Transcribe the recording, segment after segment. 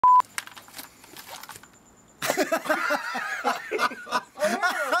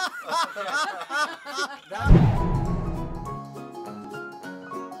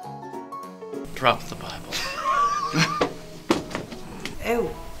Drop the Bible. Oh.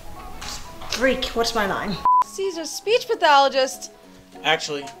 Freak, what's my line? Caesar's speech pathologist.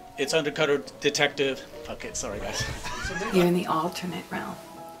 Actually, it's undercover detective. Okay, sorry guys. You're in the alternate realm.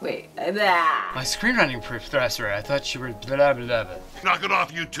 Wait, My screenwriting professor, I thought you were blah blah blah. Knock it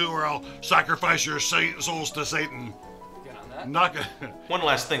off, you two, or I'll sacrifice your souls to Satan. Get on that? Knock it. One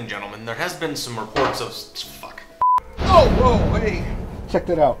last thing, gentlemen. There has been some reports of... Fuck. Oh, whoa, hey. Check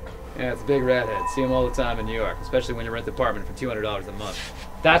that out. Yeah, it's a big redhead. See him all the time in New York, especially when you rent the apartment for $200 a month.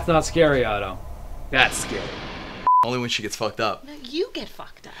 That's not scary, Otto. That's scary. Only when she gets fucked up. No, you get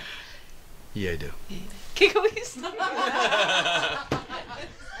fucked up. Yeah, I do. Giggles.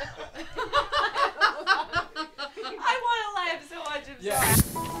 I want to laugh so much. I'm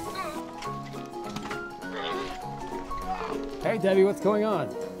Hey, Debbie, what's going on?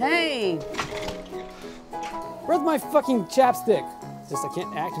 Hey! Where's my fucking chapstick? It's just I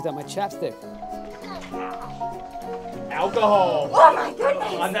can't act without my chapstick. Alcohol. Oh my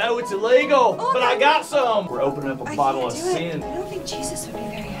goodness! I know it's illegal, but I got some. We're opening up a bottle of sin. I don't think Jesus would be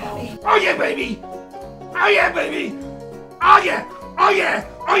very happy. Oh yeah, baby! Oh yeah, baby! Oh yeah! Oh yeah!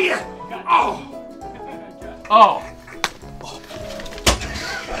 Oh yeah! Oh! Oh!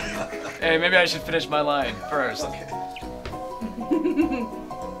 Hey, maybe I should finish my line first. Okay.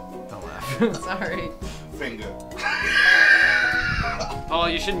 Don't laugh. Sorry. Finger. Oh,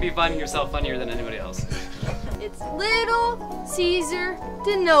 you shouldn't be finding yourself funnier than anybody else. It's little Caesar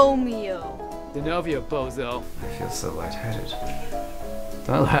Denomio. Denovio, bozo. I feel so lightheaded.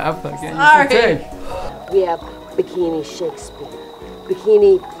 Don't laugh. I can't Sorry. use the take. We have Bikini Shakespeare,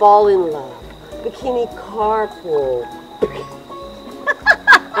 Bikini Fall in Love, Bikini Carpool.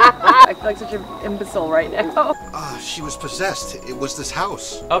 I feel like such an imbecile right now. She was possessed. It was this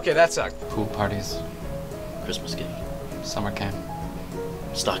house. Okay, that sucked. Pool parties, Christmas cake, summer camp,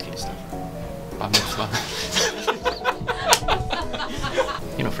 stocking stuff. Bar mitzvah.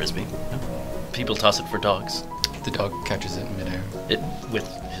 You know frisbee. No? People toss it for dogs. The dog catches it in midair. It with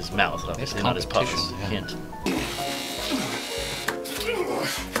his mouth, obviously, not his paws. Yeah. Hint.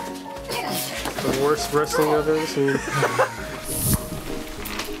 The worst wrestling I've ever seen.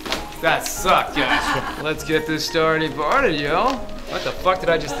 That sucked, guys. Let's get this started party, yo. What the fuck did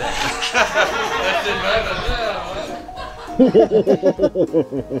I just think?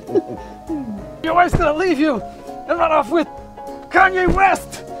 Your wife's gonna leave you and run off with Kanye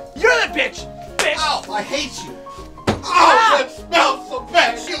West! You're the bitch! Bitch! Ow, I hate you. Oh, that smells so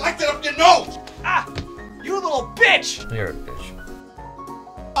bad. She liked it up your nose. Ah! You little bitch! You're a bitch.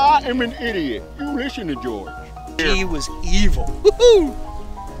 I am an idiot. You listen to George. She was evil. Woohoo!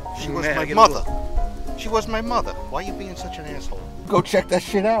 She was my mother. She was my mother. Why are you being such an asshole? Go check that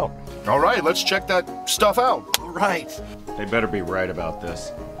shit out. All right, let's check that stuff out. Right. They better be right about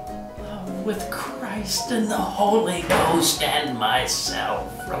this. With Christ and the Holy Ghost and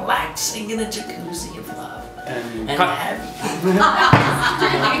myself, relaxing in a jacuzzi of love. And having...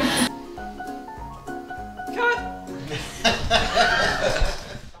 Cut!